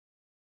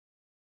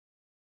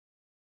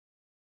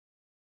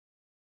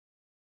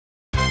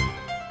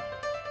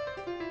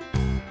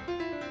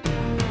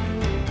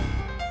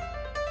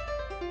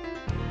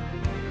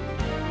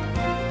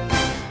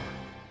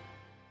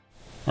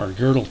Our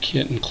girdle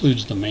kit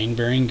includes the main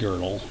bearing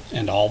girdle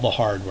and all the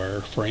hardware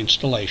for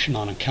installation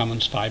on a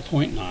Cummins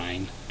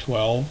 5.9,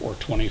 12 or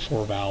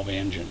 24 valve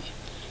engine.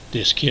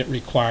 This kit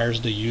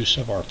requires the use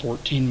of our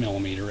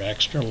 14mm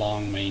extra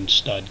long main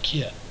stud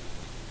kit.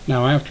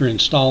 Now, after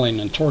installing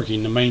and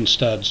torquing the main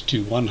studs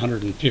to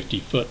 150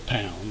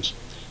 foot-pounds,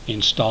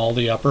 install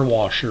the upper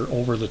washer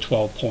over the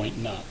 12-point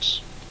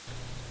nuts.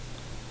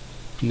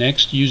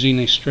 Next, using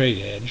a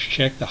straight edge,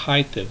 check the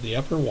height of the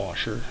upper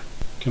washer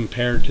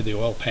compared to the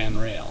oil pan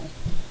rail.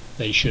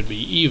 They should be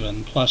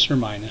even, plus or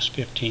minus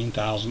 15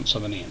 thousandths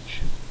of an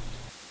inch.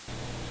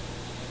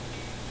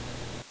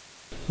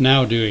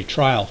 Now do a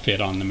trial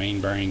fit on the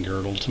main bearing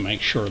girdle to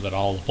make sure that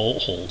all the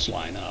bolt holes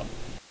line up.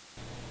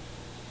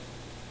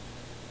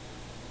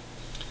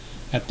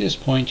 At this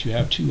point you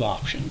have two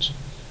options.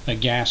 A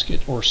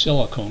gasket or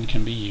silicone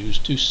can be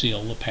used to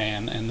seal the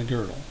pan and the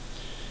girdle.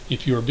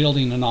 If you are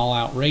building an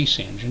all-out race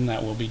engine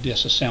that will be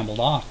disassembled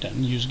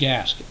often, use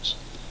gaskets.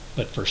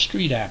 But for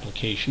street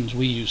applications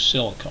we use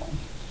silicone.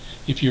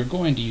 If you're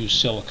going to use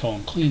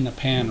silicone, clean the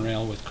pan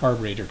rail with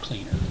carburetor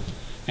cleaner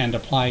and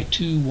apply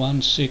 2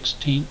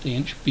 1/16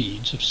 inch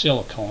beads of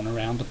silicone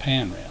around the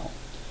pan rail.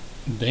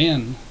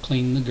 Then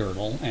clean the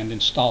girdle and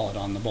install it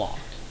on the block.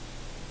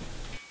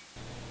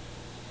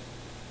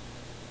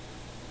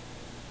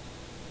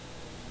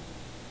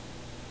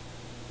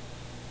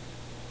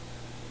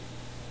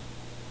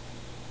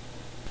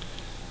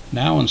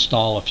 Now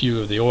install a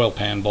few of the oil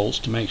pan bolts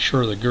to make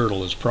sure the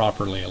girdle is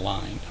properly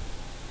aligned.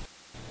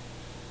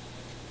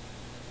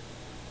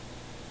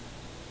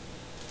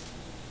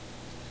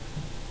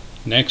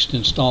 Next,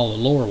 install the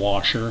lower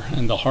washer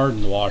and the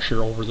hardened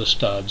washer over the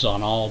studs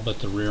on all but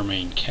the rear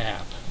main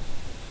cap.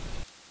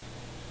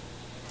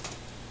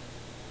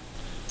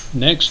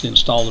 Next,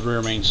 install the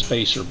rear main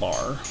spacer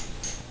bar.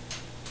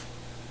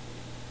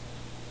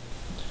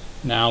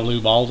 Now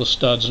lube all the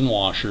studs and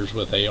washers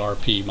with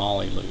ARP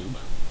Moly Lube.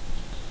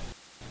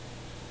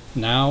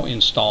 Now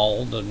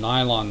install the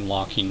nylon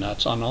locking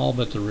nuts on all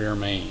but the rear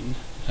main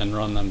and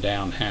run them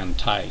down hand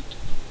tight.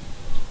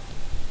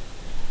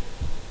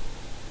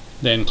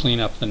 Then clean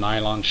up the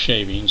nylon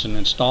shavings and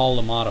install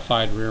the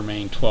modified rear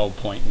main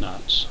 12-point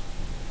nuts.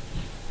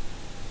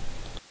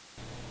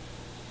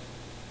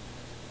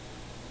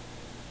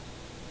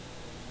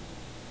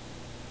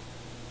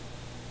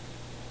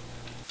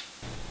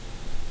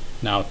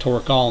 Now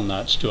torque all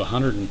nuts to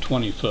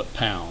 120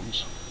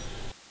 foot-pounds.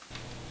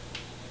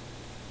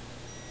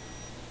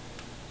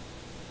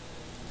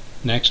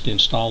 Next,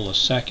 install the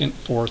 2nd,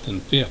 4th,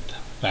 and 5th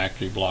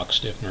factory block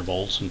stiffener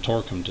bolts and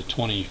torque them to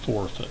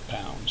 24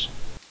 foot-pounds.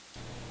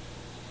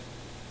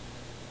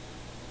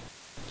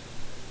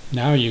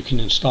 Now you can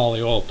install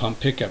the oil pump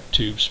pickup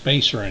tube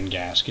spacer and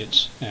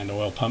gaskets and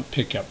oil pump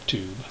pickup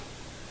tube.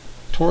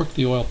 Torque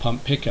the oil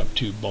pump pickup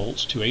tube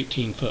bolts to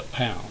 18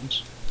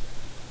 foot-pounds.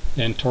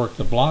 Then torque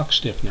the block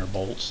stiffener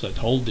bolts that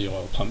hold the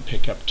oil pump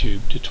pickup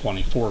tube to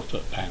 24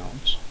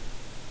 foot-pounds.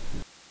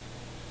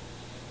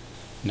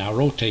 Now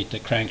rotate the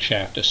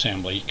crankshaft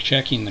assembly,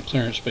 checking the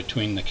clearance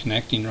between the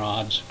connecting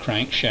rods,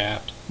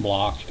 crankshaft,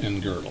 block,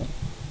 and girdle.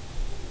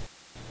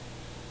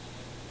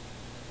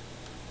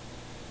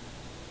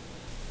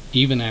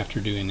 Even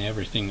after doing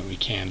everything that we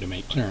can to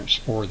make clearance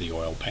for the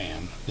oil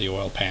pan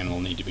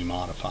will need to be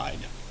modified.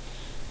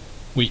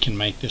 We can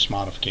make this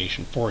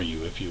modification for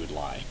you if you would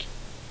like.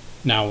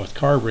 Now with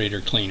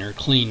carburetor cleaner,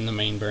 clean the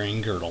main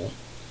bearing girdle,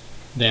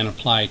 then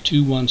apply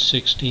 2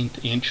 1/16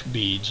 inch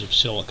beads of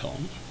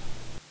silicone.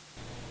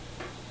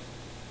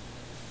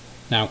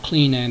 Now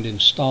clean and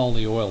install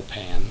the oil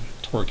pan,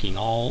 torquing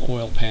all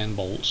oil pan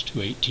bolts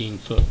to 18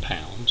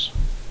 foot-pounds.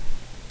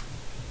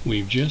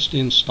 We've just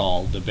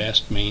installed the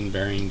best main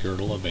bearing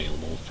girdle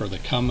available for the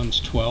Cummins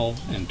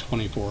 12 and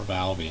 24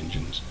 valve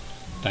engines.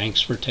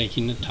 Thanks for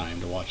taking the time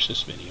to watch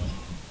this video.